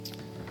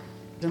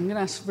I'm going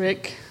to ask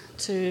Rick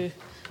to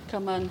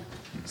come and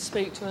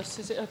speak to us.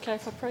 Is it okay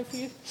if I pray for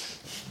you?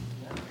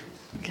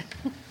 Okay.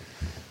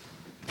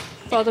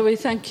 Father, we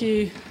thank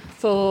you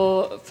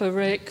for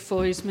Rick,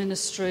 for his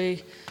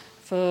ministry,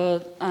 for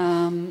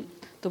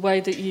the way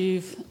that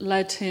you've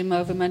led him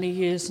over many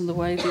years and the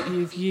way that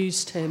you've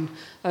used him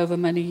over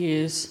many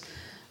years.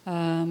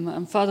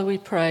 And Father, we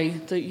pray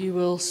that you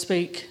will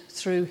speak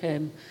through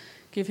him.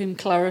 Give him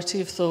clarity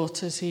of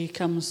thought as he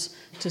comes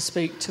to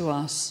speak to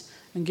us.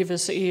 And give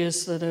us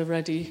ears that are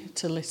ready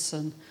to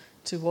listen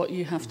to what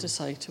you have to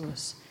say to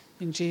us.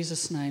 In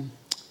Jesus' name,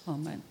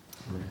 amen.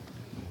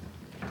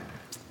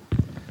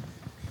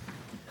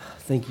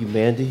 Thank you,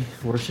 Mandy,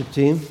 worship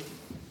team.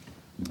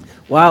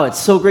 Wow,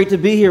 it's so great to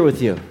be here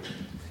with you.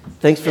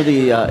 Thanks for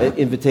the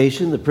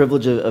invitation, the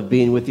privilege of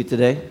being with you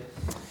today.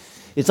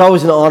 It's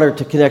always an honor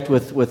to connect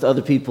with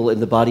other people in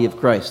the body of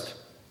Christ.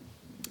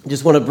 I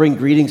just want to bring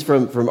greetings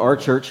from our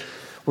church.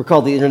 We're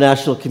called the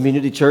International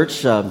Community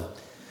Church.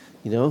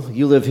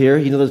 You live here.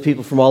 You know there's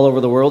people from all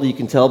over the world. You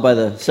can tell by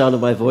the sound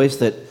of my voice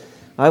that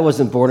I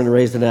wasn't born and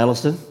raised in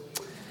Addleston.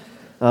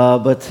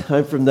 But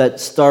I'm from that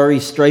starry,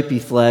 stripy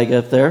flag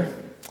up there.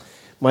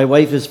 My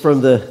wife is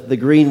from the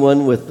green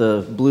one with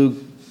the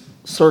blue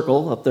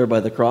circle up there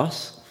by the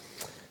cross.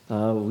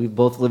 We've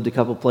both lived a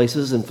couple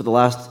places, and for the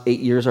last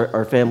 8 years,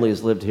 our family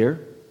has lived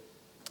here.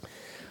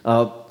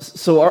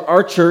 So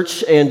our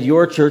church and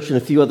your church and a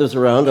few others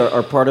around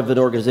are part of an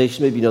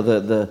organization. Maybe you know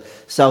the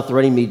South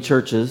Runnymede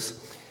churches.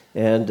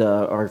 And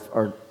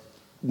our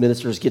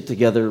ministers get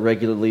together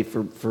regularly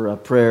for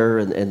prayer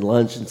and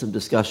lunch and some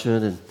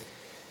discussion. And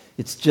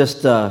it's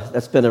just,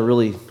 that's been a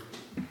really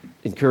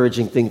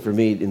encouraging thing for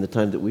me in the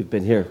time that we've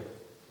been here.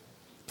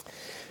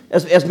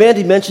 As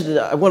Mandy mentioned,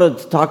 I wanted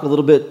to talk a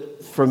little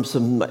bit from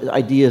some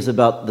ideas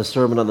about the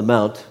Sermon on the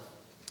Mount,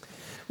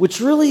 which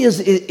really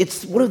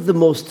it's one of the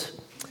most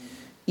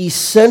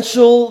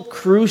essential,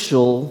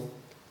 crucial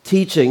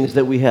teachings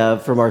that we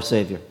have from our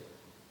Savior.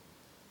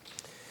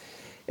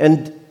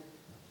 And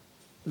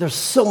there's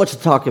so much to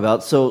talk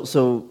about,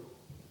 so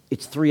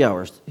it's 3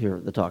 hours here,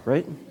 the talk,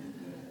 right?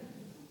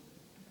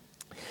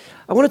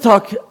 I want to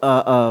talk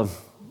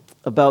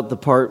about the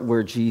part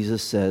where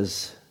Jesus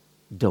says,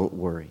 don't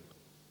worry.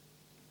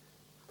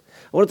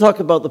 I want to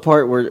talk about the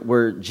part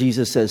where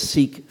Jesus says,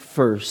 seek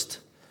first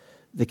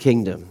the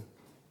kingdom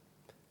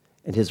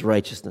and his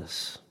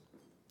righteousness,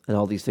 and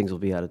all these things will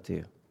be added to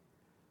you.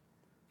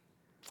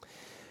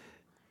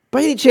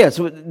 By any chance,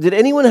 did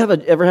anyone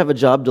ever have a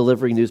job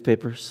delivering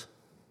newspapers?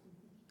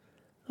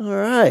 All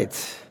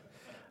right.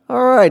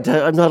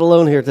 I'm not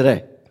alone here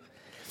today.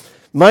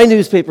 My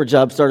newspaper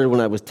job started when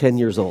I was 10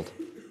 years old.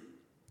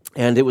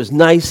 And it was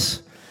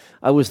nice.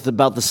 I was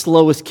about the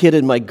slowest kid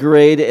in my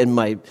grade, and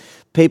my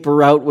paper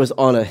route was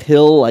on a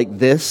hill like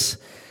this.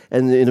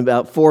 And in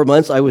about 4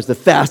 months, I was the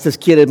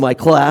fastest kid in my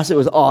class. It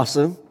was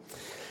awesome.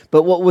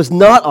 But what was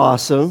not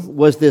awesome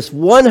was this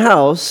one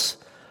house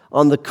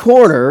on the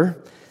corner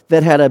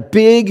that had a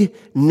big,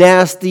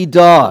 nasty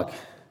dog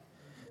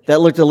that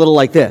looked a little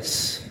like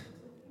this.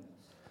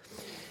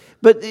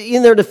 But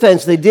in their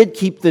defense, they did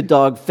keep the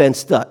dog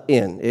fenced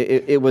in.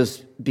 It was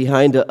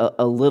behind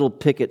a little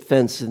picket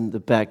fence in the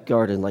back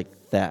garden like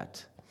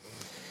that.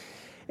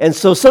 And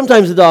so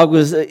sometimes the dog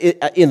was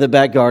in the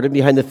back garden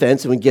behind the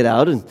fence and would get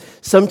out, and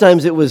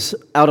sometimes it was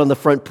out on the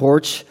front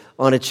porch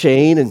on a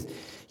chain. And,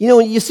 you know,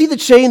 when you see the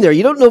chain there,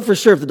 you don't know for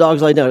sure if the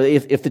dog's lying down,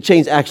 if the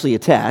chain's actually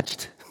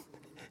attached.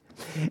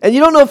 And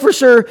you don't know for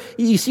sure,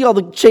 you see all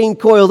the chain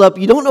coiled up,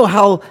 you don't know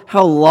how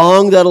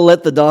long that'll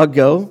let the dog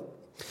go.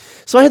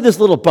 So I had this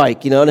little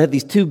bike, and I had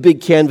these 2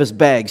 big canvas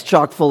bags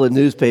chock full of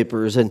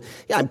newspapers, and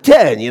I'm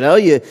 10,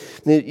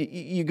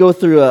 you go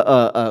through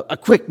a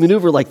quick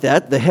maneuver like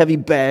that, the heavy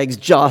bags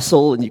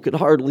jostle, and you could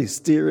hardly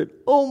steer it.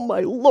 Oh my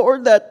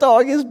Lord, that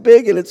dog is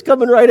big, and it's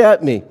coming right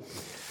at me.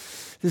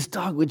 This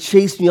dog would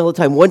chase me all the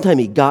time. One time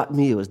he got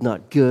me, it was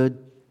not good.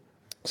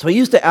 So I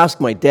used to ask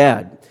my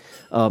dad,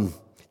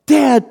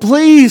 Dad,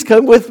 please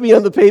come with me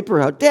on the paper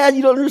route. Dad,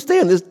 you don't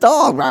understand, this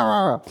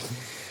dog.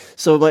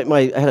 So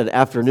I had an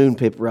afternoon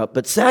paper route,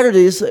 but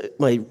Saturdays,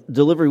 my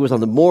delivery was on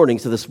the morning,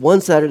 so this one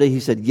Saturday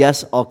he said,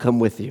 yes, I'll come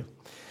with you.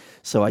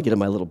 So I get on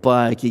my little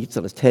bike, he gets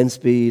on his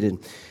 10-speed, and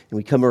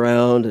we come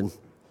around,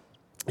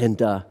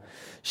 and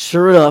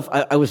sure enough,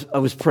 I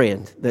was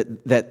praying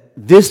that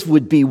this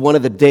would be one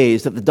of the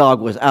days that the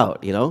dog was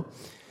out,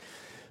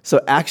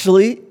 So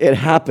actually, it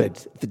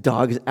happened. The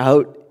dog is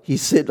out,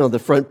 he's sitting on the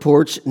front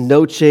porch,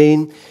 no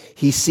chain,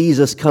 he sees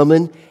us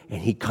coming, and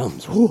he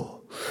comes, whoo.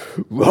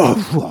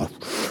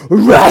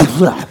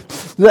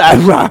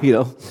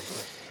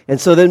 And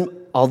so then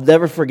I'll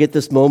never forget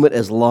this moment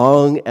as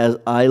long as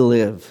I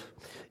live.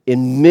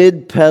 In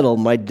mid-pedal,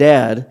 my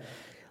dad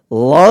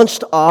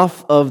launched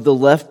off of the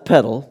left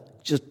pedal,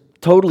 just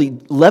totally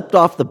leapt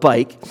off the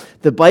bike.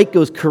 The bike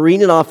goes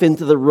careening off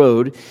into the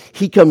road.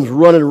 He comes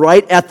running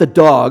right at the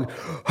dog.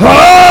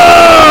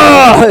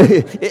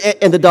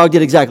 And the dog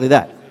did exactly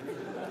that.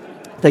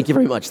 Thank you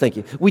very much. Thank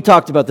you. We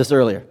talked about this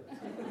earlier.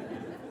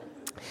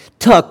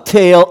 Tuck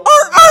tail,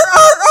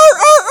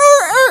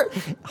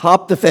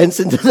 hop the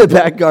fence into the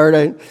back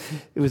garden.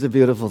 It was a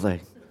beautiful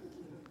thing.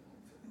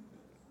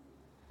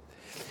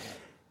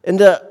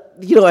 And,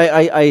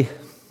 I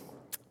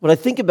when I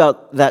think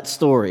about that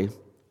story,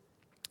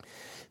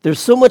 there's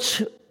so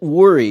much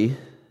worry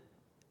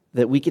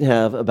that we can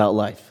have about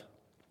life.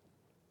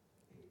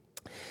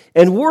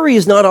 And worry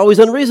is not always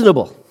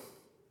unreasonable.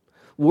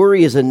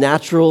 Worry is a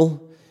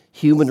natural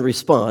human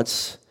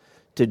response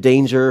to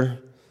danger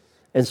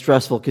and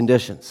stressful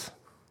conditions.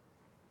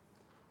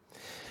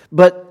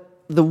 But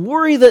the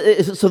worry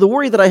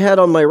that I had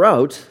on my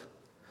route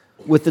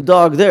with the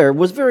dog there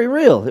was very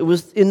real. It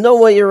was in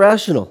no way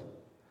irrational.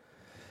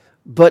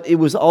 But it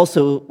was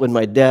also, when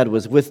my dad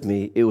was with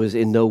me, it was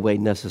in no way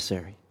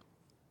necessary.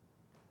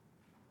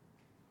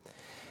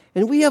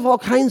 And we have all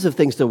kinds of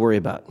things to worry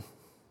about.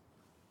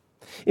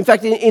 In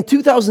fact, in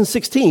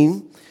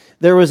 2016,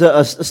 there was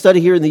a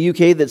study here in the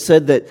UK that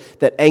said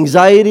that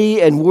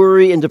anxiety and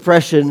worry and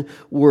depression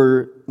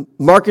were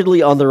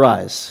markedly on the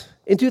rise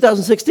in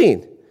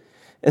 2016.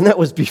 And that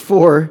was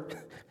before,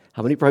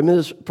 how many prime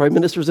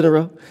ministers in a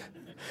row?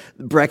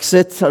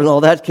 Brexit and all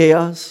that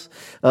chaos,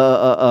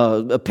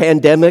 a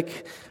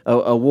pandemic,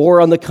 a war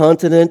on the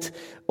continent,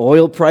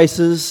 oil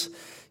prices,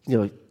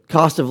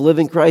 cost of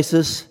living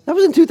crisis. That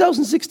was in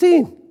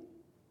 2016.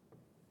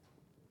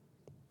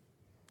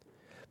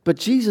 But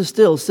Jesus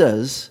still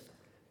says,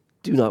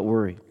 do not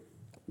worry.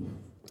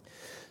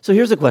 So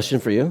here's a question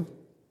for you.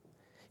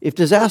 If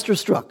disaster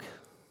struck,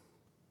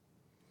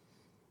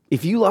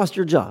 if you lost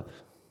your job,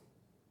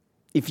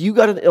 if you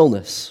got an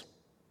illness,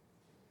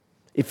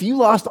 if you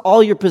lost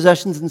all your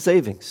possessions and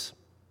savings,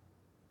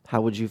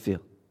 how would you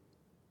feel?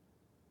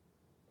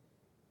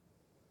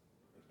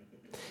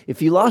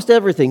 If you lost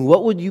everything,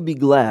 what would you be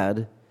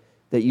glad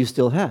that you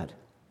still had?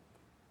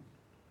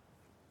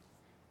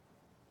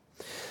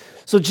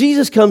 So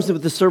Jesus comes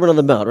with the Sermon on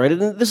the Mount, right?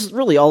 And this is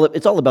really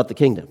it's all about the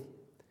kingdom.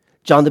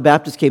 John the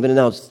Baptist came and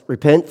announced,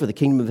 repent, for the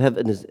kingdom of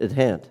heaven is at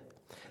hand.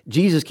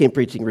 Jesus came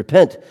preaching,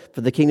 repent,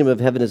 for the kingdom of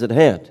heaven is at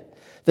hand.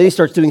 Then he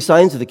starts doing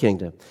signs of the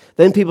kingdom.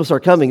 Then people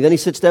start coming. Then he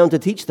sits down to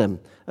teach them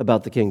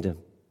about the kingdom.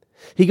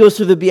 He goes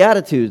through the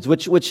Beatitudes,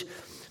 which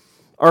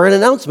are an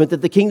announcement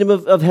that the kingdom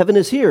of heaven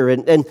is here.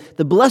 And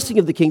the blessing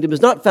of the kingdom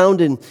is not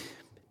found in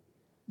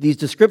these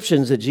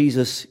descriptions that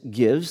Jesus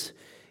gives,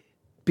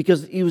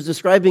 because he was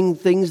describing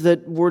things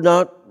that were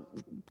not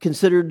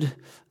considered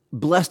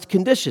blessed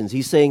conditions.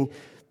 He's saying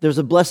there's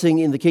a blessing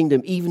in the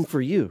kingdom even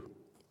for you.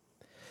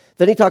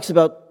 Then he talks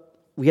about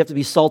we have to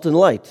be salt and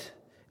light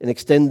and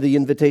extend the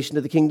invitation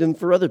to the kingdom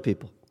for other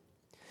people.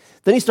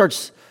 Then he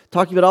starts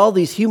talking about all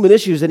these human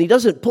issues, and he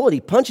doesn't pull it,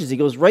 he punches. He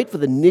goes right for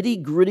the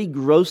nitty-gritty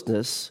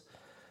grossness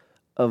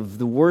of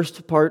the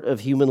worst part of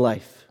human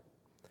life: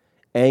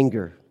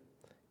 anger,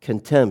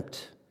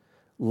 contempt,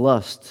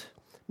 lust,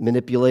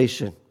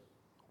 manipulation,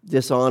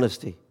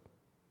 dishonesty.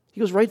 He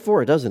goes right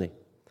for it, doesn't he?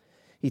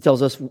 He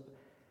tells us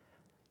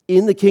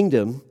in the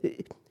kingdom,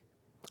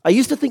 I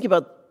used to think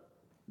about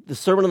the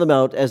Sermon on the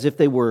Mount as if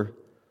they were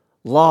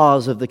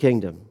laws of the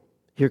kingdom.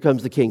 Here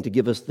comes the king to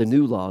give us the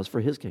new laws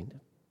for his kingdom.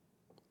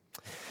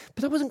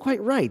 But that wasn't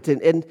quite right.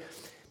 And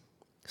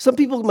some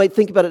people might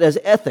think about it as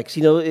ethics,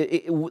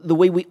 the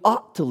way we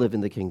ought to live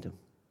in the kingdom.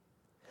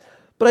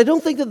 But I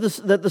don't think that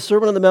the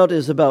Sermon on the Mount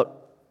is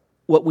about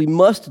what we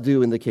must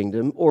do in the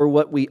kingdom or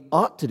what we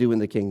ought to do in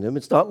the kingdom.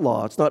 It's not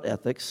law, it's not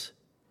ethics.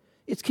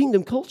 It's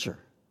kingdom culture.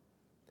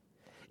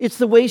 It's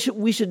the way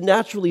we should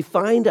naturally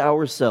find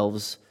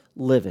ourselves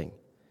living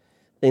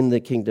in the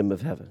kingdom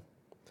of heaven.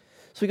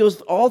 So he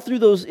goes all through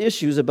those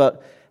issues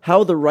about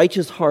how the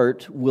righteous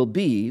heart will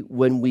be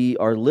when we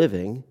are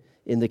living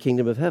in the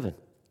kingdom of heaven.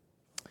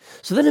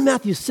 So then in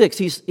Matthew 6,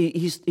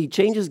 he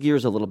changes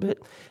gears a little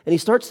bit, and he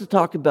starts to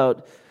talk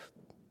about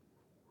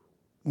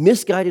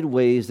misguided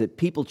ways that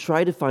people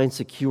try to find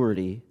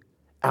security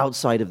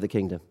outside of the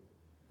kingdom.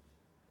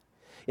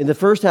 In the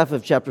first half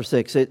of chapter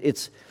 6,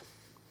 it's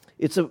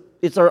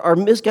our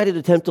misguided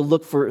attempt to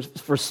look for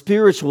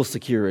spiritual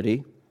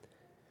security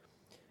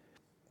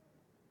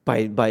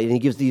and he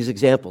gives these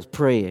examples: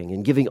 praying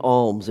and giving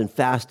alms and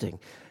fasting.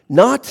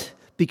 Not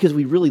because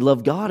we really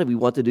love God and we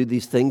want to do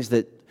these things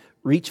that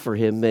reach for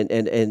him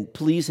and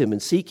please him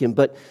and seek him,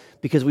 but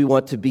because we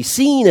want to be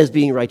seen as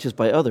being righteous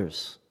by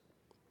others.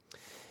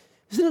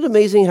 Isn't it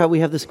amazing how we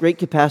have this great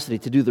capacity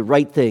to do the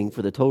right thing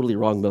for the totally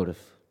wrong motive?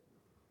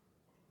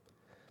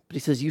 But he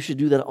says you should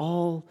do that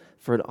all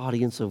for an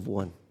audience of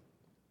one.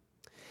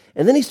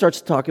 And then he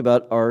starts to talk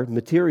about our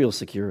material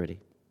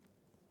security.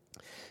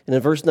 And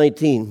in verse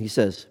 19, he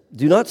says,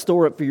 do not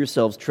store up for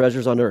yourselves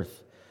treasures on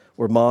earth,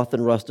 where moth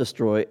and rust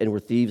destroy and where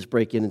thieves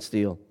break in and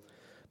steal.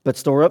 But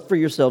store up for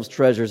yourselves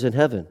treasures in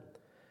heaven,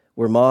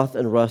 where moth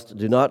and rust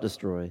do not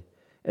destroy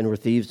and where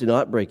thieves do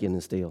not break in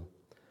and steal.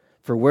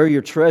 For where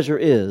your treasure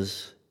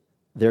is,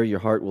 there your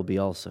heart will be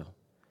also.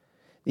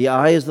 The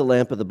eye is the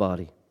lamp of the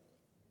body.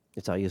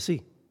 It's how you see.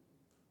 It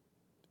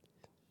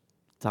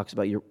talks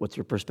about what's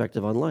your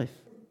perspective on life.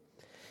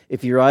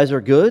 If your eyes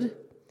are good,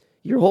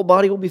 your whole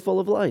body will be full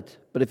of light.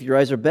 But if your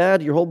eyes are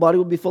bad, your whole body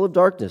will be full of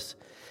darkness.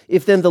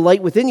 If then the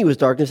light within you is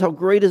darkness, how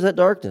great is that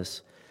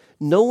darkness?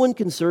 No one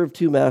can serve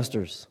two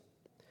masters.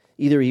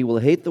 Either he will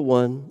hate the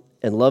one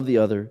and love the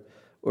other,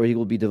 or he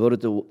will be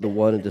devoted to the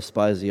one and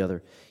despise the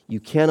other. You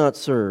cannot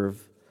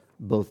serve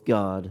both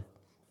God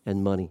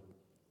and money.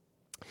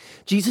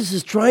 Jesus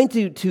is trying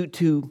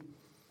to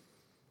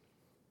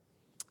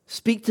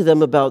speak to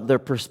them about their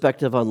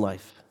perspective on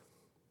life.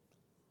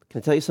 Can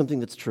I tell you something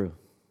that's true?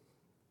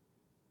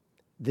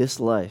 This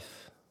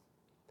life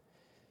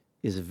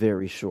is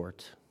very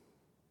short,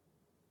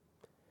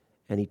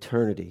 and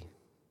eternity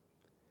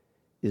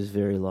is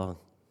very long.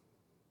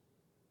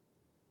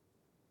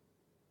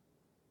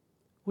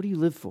 What do you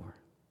live for?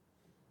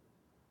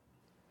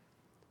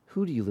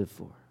 Who do you live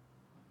for?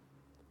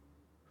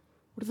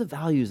 What are the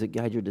values that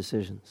guide your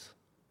decisions?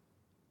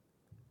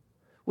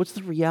 What's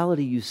the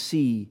reality you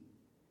see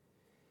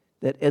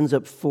that ends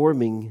up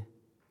forming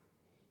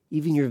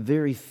even your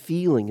very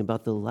feeling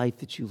about the life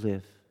that you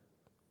live?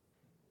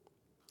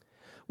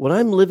 When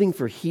I'm living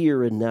for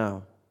here and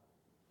now,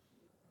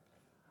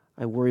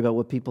 I worry about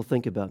what people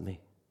think about me.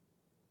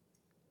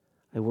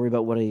 I worry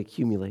about what I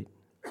accumulate.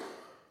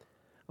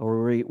 I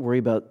worry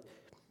about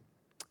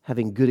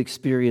having good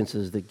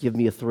experiences that give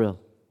me a thrill.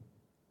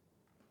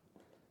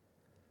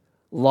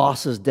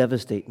 Losses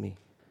devastate me.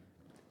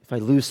 If I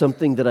lose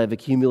something that I've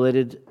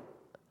accumulated,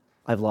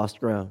 I've lost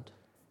ground.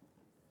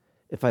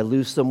 If I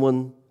lose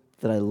someone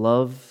that I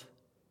love,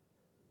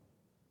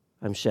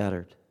 I'm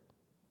shattered.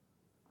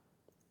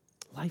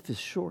 Life is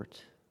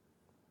short.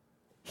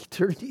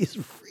 Eternity is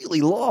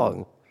really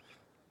long.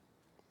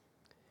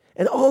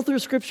 And all through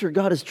Scripture,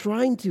 God is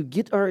trying to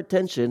get our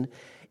attention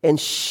and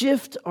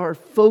shift our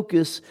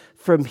focus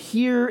from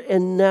here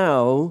and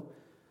now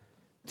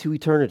to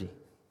eternity.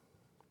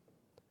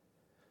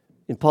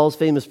 In Paul's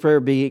famous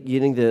prayer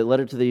beginning the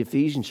letter to the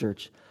Ephesian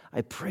church,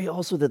 I pray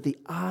also that the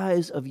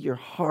eyes of your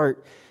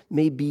heart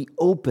may be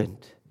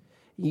opened.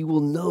 You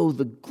will know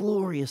the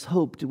glorious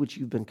hope to which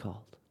you've been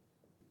called.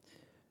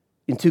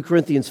 In 2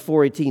 Corinthians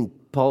 4:18,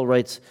 Paul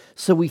writes,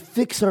 "So we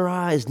fix our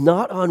eyes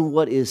not on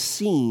what is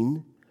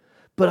seen,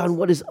 but on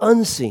what is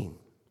unseen.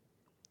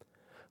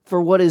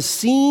 For what is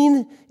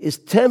seen is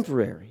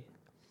temporary,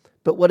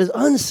 but what is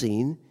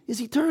unseen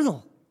is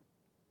eternal."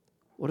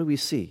 What do we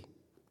see?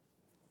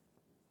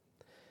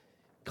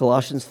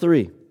 Colossians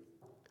 3.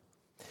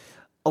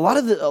 A lot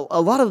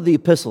of the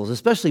epistles,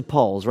 especially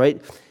Paul's,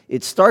 right?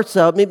 It starts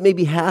out,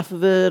 maybe half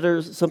of it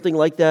or something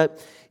like that.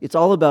 It's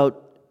all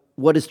about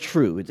what is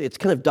true. It's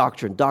kind of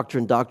doctrine.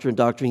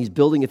 He's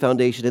building a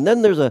foundation. And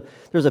then there's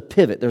a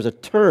pivot, there's a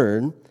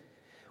turn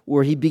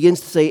where he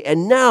begins to say,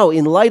 and now,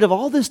 in light of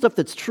all this stuff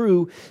that's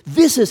true,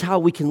 this is how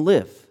we can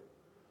live.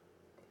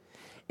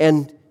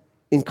 And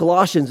in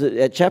Colossians,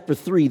 at chapter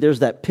 3, there's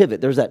that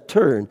pivot, there's that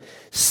turn.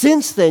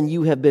 Since then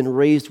you have been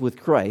raised with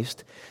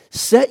Christ,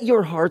 set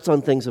your hearts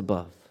on things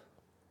above,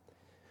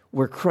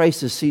 where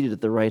Christ is seated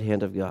at the right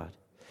hand of God.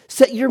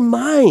 Set your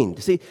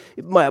mind. See,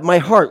 my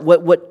heart,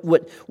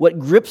 what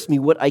grips me,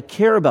 what I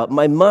care about,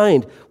 my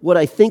mind, what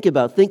I think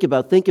about.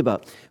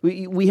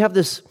 We have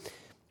this.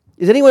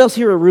 Is anyone else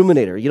here a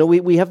ruminator? You know,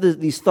 we have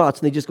these thoughts,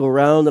 and they just go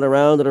around and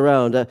around and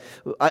around.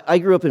 I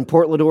grew up in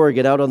Portland,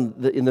 Oregon, out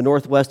in the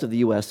northwest of the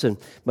U.S., and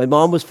my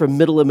mom was from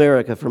Middle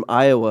America, from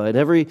Iowa, and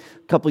every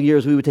couple of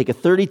years we would take a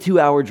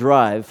 32-hour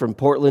drive from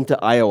Portland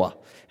to Iowa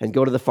and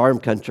go to the farm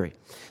country.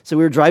 So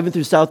we were driving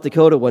through South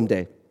Dakota one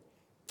day,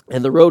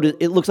 and the road,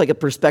 it looks like a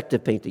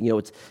perspective painting. You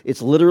know,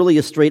 it's literally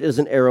as straight as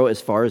an arrow as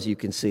far as you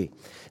can see.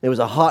 And it was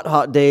a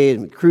hot day,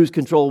 and cruise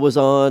control was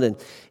on,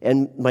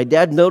 and my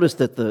dad noticed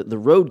that the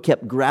road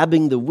kept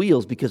grabbing the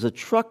wheels because a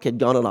truck had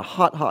gone on a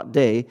hot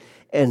day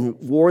and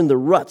worn the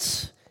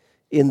ruts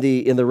in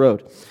the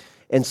road.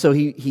 And so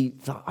he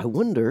thought, I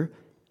wonder,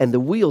 and the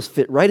wheels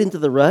fit right into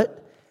the rut,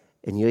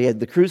 and he had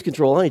the cruise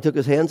control on, he took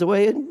his hands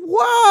away, and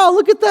wow,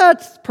 look at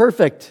that, it's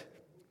perfect.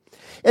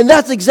 And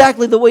that's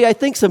exactly the way I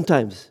think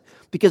sometimes.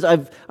 Because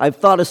I've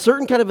thought a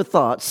certain kind of a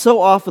thought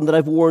so often that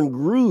I've worn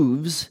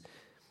grooves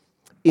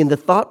in the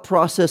thought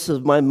process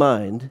of my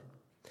mind,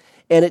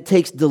 and it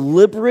takes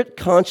deliberate,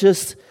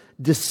 conscious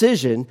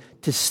decision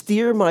to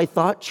steer my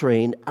thought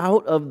train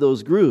out of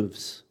those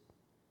grooves.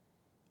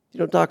 You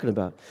know what I'm talking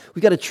about?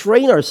 We've got to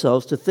train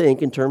ourselves to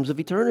think in terms of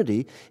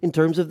eternity, in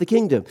terms of the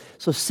kingdom.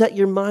 So set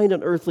your mind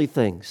on earthly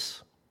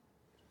things.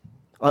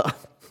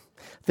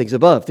 Things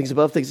above.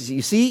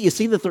 You see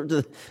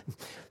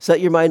set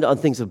your mind on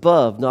things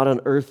above, not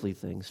on earthly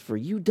things. For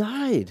you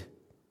died.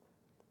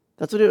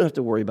 That's why you don't have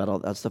to worry about all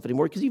that stuff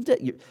anymore, because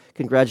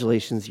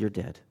congratulations, you're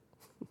dead.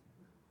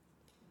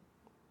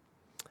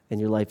 And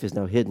your life is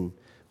now hidden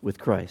with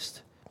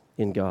Christ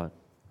in God.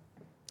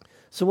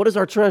 So what is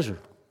our treasure?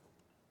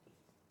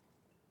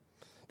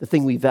 The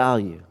thing we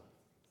value,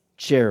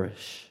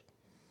 cherish,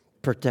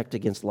 protect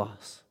against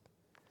loss.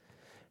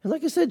 And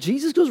like I said,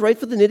 Jesus goes right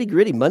for the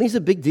nitty-gritty. Money's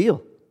a big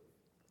deal.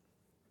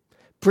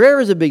 Prayer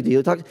is a big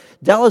deal.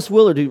 Dallas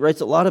Willard, who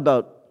writes a lot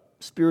about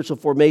spiritual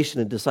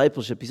formation and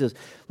discipleship, he says,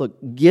 look,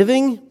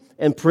 giving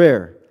and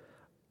prayer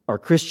are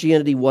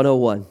Christianity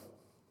 101.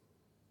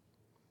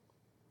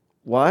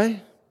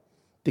 Why?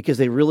 Because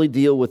they really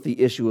deal with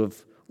the issue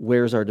of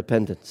where's our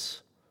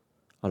dependence?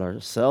 on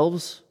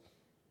ourselves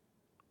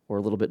or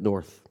a little bit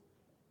north.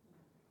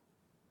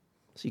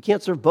 So you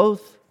can't serve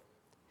both.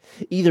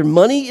 Either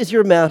money is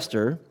your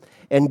master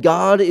and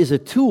God is a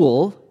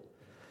tool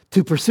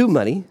to pursue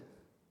money.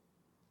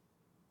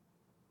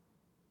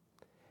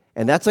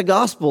 And that's a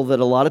gospel that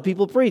a lot of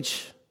people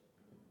preach.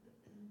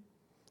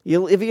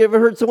 If you ever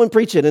heard someone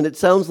preach it and it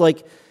sounds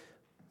like,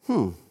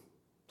 sounds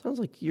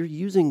like you're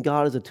using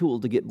God as a tool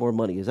to get more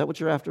money. Is that what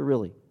you're after,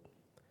 really?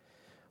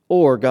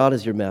 Or God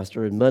is your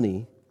master and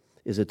money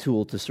is a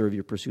tool to serve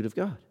your pursuit of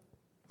God.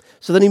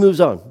 So then he moves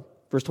on.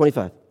 Verse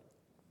 25.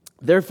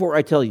 Therefore,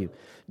 I tell you,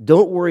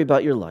 don't worry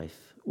about your life,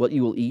 what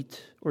you will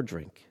eat or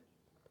drink,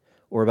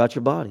 or about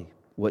your body,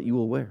 what you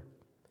will wear.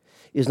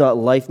 Is not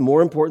life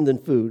more important than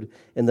food,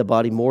 and the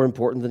body more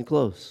important than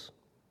clothes?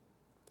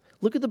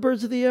 Look at the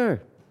birds of the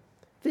air.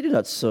 They do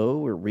not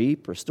sow or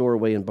reap or store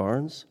away in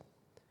barns,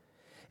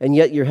 and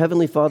yet your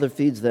heavenly Father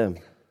feeds them.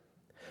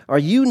 Are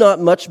you not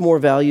much more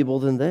valuable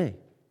than they?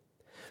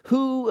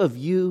 Who of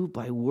you,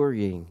 by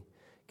worrying,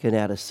 can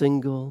add a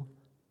single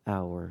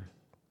hour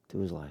to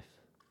his life?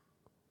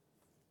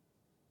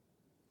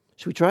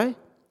 Should we try?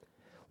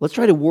 Let's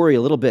try to worry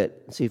a little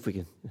bit and see if we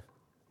can.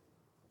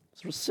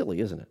 It's real silly,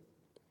 isn't it?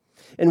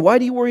 And why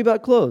do you worry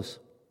about clothes?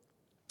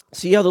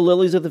 See how the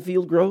lilies of the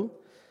field grow?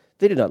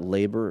 They do not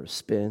labor or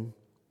spin.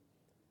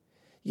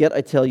 Yet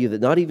I tell you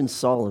that not even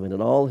Solomon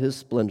in all his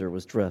splendor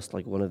was dressed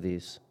like one of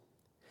these.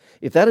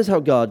 If that is how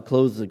God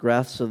clothes the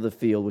grass of the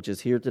field, which is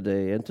here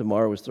today and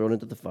tomorrow is thrown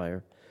into the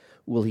fire,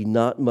 will he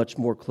not much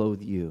more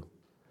clothe you,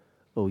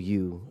 O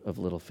you of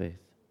little faith?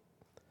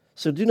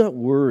 So do not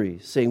worry,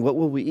 saying, what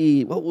will we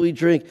eat? What will we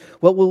drink?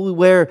 What will we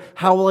wear?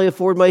 How will I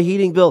afford my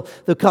heating bill?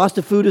 The cost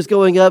of food is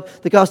going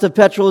up. The cost of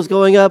petrol is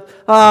going up.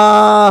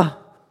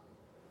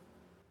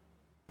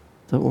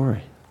 Don't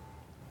worry.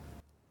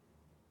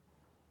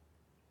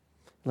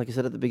 Like I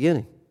said at the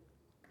beginning,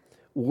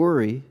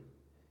 worry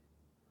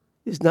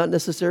is not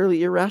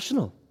necessarily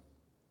irrational.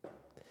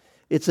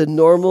 It's a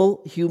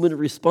normal human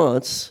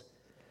response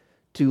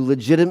to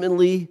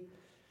legitimately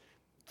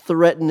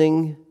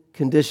threatening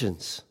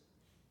conditions.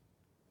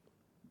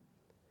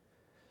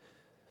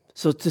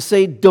 So to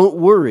say don't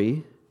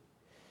worry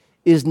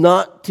is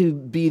not to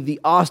be the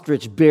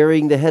ostrich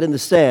burying the head in the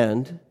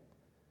sand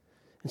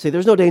and say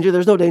there's no danger,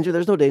 there's no danger,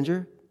 there's no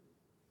danger.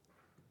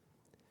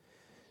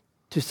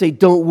 To say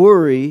don't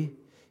worry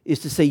is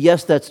to say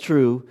yes, that's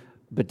true,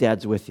 but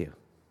Dad's with you.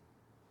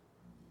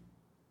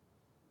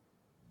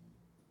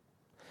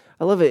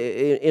 I love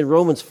it. In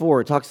Romans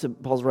 4,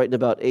 Paul's writing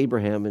about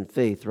Abraham and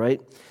faith,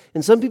 right?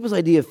 And some people's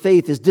idea of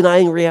faith is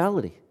denying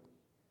reality.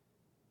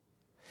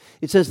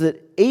 It says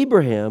that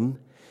Abraham,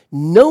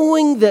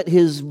 knowing that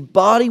his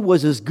body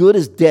was as good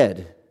as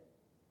dead,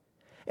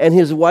 and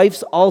his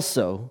wife's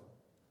also,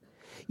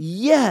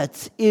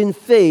 yet in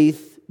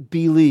faith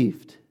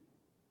believed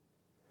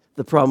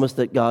the promise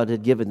that God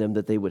had given them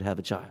that they would have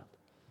a child.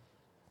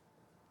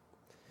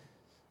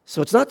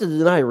 So it's not to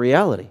deny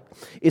reality.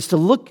 It's to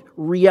look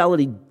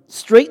reality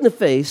straight in the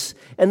face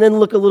and then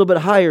look a little bit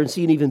higher and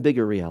see an even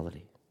bigger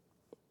reality.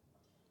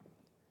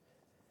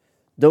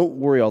 Don't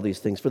worry all these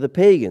things. For the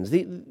pagans,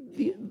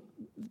 the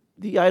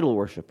idol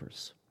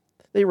worshipers,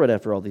 they run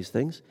after all these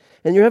things.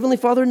 And your heavenly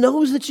Father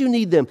knows that you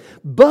need them.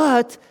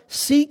 But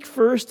seek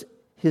first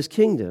his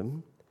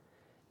kingdom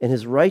and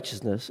his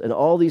righteousness, and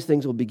all these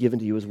things will be given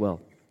to you as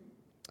well.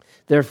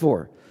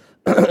 Therefore,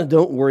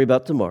 don't worry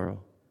about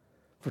tomorrow,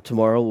 for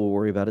tomorrow will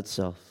worry about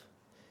itself.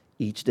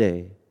 Each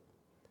day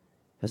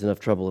has enough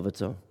trouble of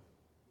its own.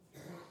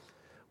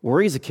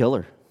 Worry is a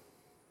killer.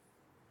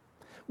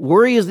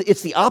 Worry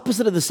it's the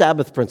opposite of the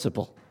Sabbath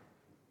principle.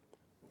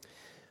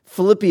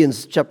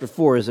 Philippians chapter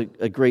 4 is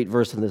a great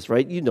verse in this,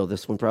 right? You know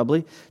this one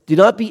probably. Do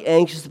not be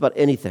anxious about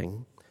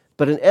anything,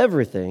 but in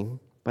everything,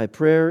 by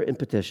prayer and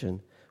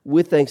petition,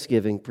 with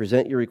thanksgiving,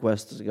 present your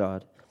requests to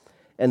God.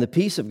 And the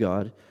peace of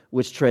God,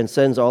 which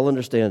transcends all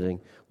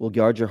understanding, will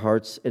guard your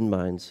hearts and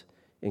minds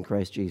in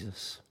Christ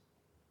Jesus.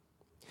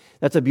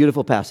 That's a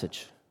beautiful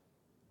passage.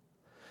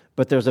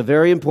 But there's a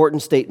very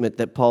important statement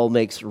that Paul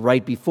makes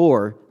right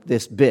before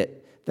this bit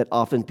that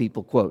often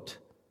people quote,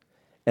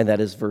 and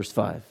that is verse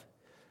 5.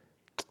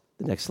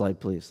 The next slide,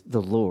 please.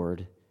 The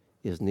Lord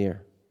is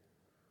near.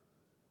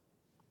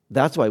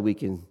 That's why we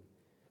can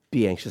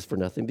be anxious for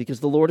nothing, because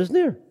the Lord is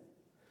near.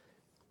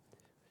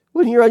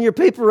 When you're on your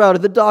paper route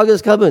and the dog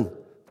is coming,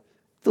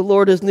 the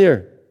Lord is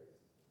near.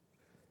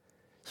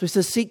 So he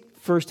says, seek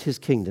first his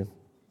kingdom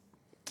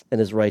and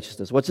his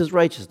righteousness. What's his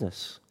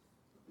righteousness?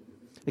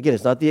 Again,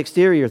 it's not the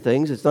exterior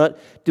things. It's not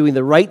doing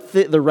the right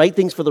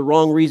things for the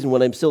wrong reason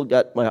when I'm still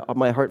got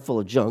my heart full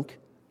of junk.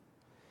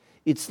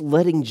 It's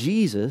letting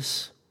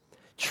Jesus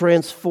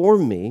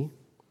transform me.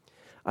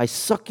 I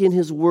suck in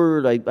his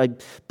word. I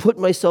put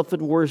myself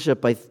in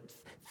worship. I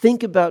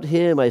think about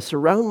him. I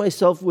surround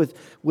myself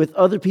with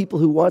other people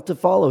who want to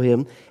follow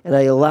him. And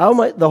I allow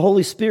the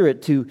Holy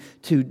Spirit to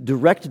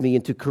direct me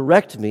and to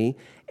correct me.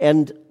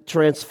 And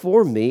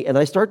transform me, and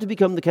I start to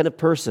become the kind of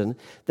person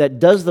that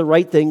does the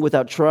right thing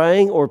without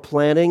trying or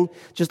planning,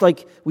 just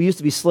like we used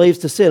to be slaves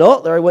to sin.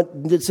 Oh, there I went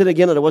and did sin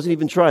again, and I wasn't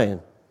even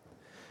trying.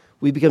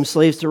 We become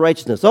slaves to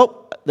righteousness.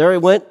 Oh, there I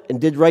went and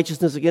did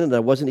righteousness again, and I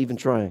wasn't even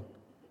trying.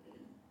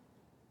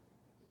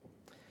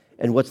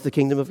 And what's the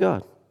kingdom of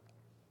God?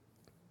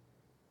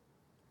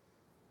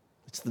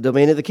 It's the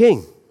domain of the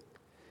king.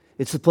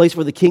 It's the place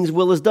where the king's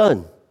will is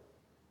done.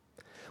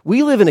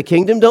 We live in a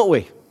kingdom, don't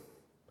we?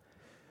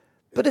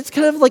 But it's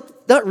kind of like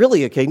not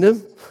really a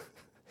kingdom.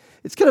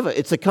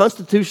 It's a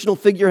constitutional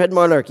figurehead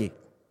monarchy.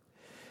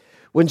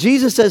 When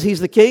Jesus says he's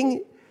the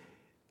king,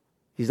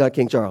 he's not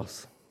King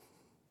Charles.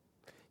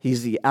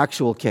 He's the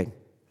actual king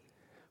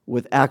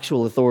with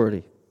actual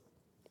authority.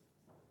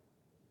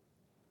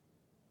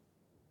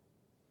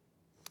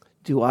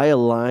 Do I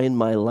align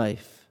my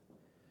life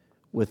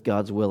with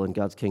God's will and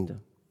God's kingdom?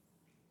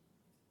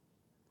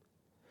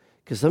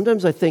 Because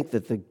sometimes I think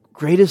that the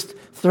greatest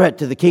threat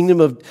to the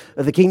kingdom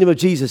of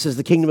Jesus is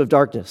the kingdom of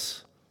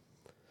darkness.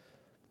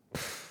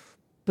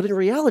 But in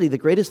reality, the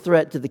greatest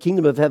threat to the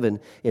kingdom of heaven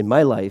in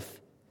my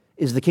life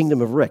is the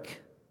kingdom of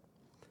Rick.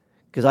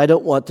 Because I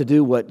don't want to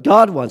do what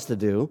God wants to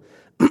do.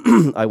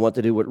 I want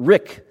to do what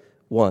Rick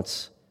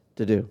wants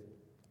to do.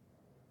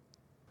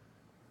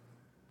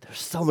 There's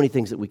so many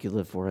things that we could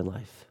live for in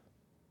life.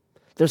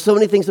 There's so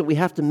many things that we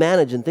have to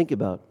manage and think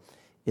about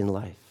in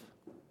life.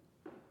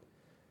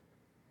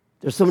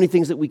 There's so many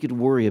things that we could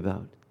worry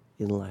about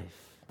in life.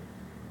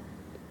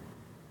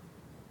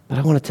 But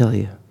I want to tell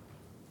you,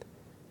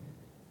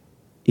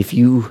 if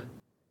you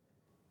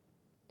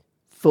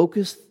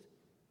focus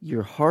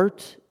your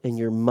heart and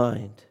your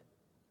mind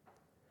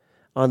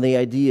on the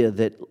idea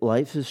that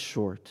life is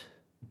short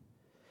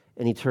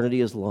and eternity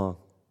is long,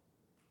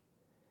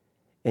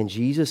 and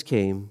Jesus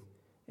came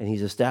and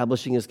he's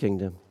establishing his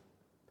kingdom,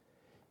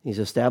 he's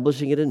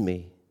establishing it in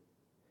me,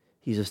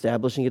 he's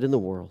establishing it in the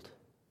world,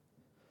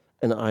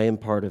 and I am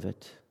part of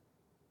it.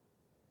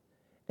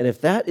 And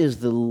if that is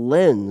the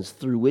lens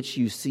through which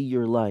you see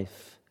your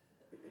life,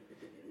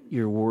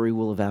 your worry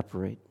will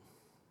evaporate.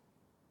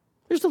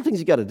 There's still things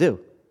you got to do,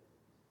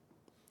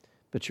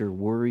 but your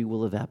worry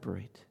will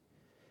evaporate,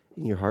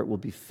 and your heart will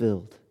be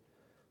filled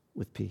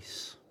with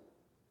peace.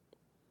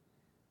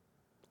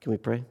 Can we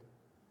pray?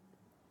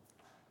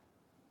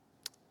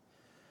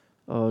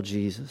 Oh,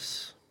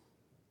 Jesus,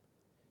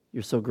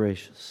 you're so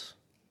gracious.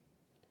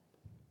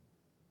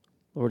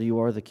 Lord, you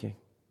are the King.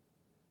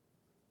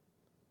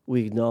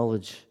 We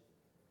acknowledge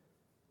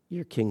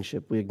your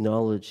kingship. We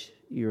acknowledge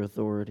your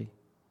authority.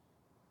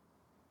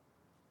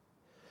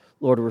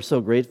 Lord, we're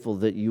so grateful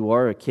that you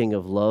are a King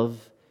of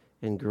love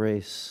and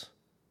grace.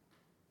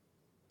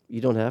 You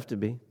don't have to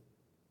be.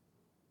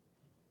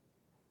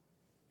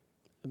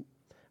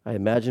 I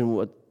imagine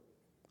what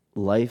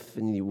life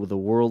and the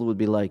world would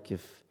be like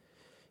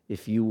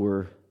if you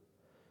were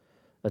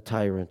a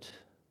tyrant.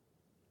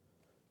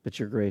 But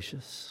you're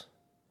gracious.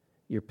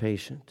 You're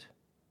patient.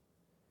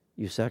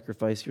 You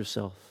sacrifice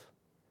yourself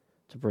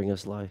to bring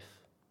us life.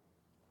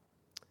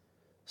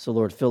 So,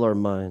 Lord, fill our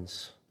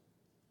minds.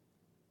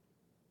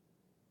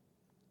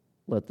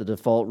 Let the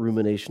default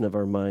rumination of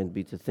our mind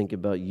be to think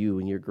about you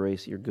and your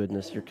grace, your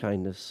goodness, your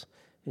kindness,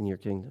 and your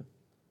kingdom.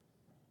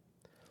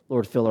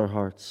 Lord, fill our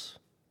hearts.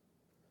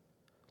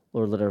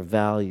 Lord, let our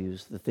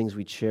values, the things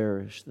we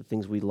cherish, the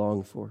things we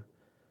long for,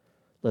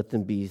 let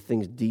them be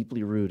things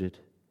deeply rooted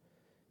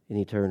in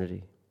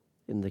eternity,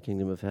 in the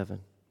kingdom of heaven.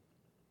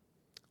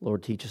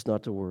 Lord, teach us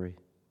not to worry.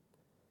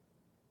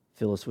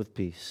 Fill us with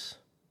peace.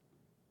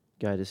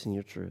 Guide us in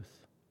your truth.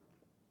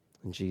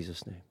 In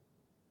Jesus' name,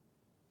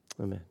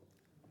 amen.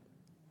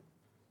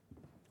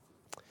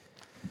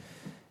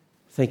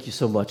 Thank you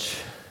so much.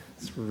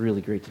 It's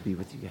really great to be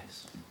with you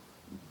guys.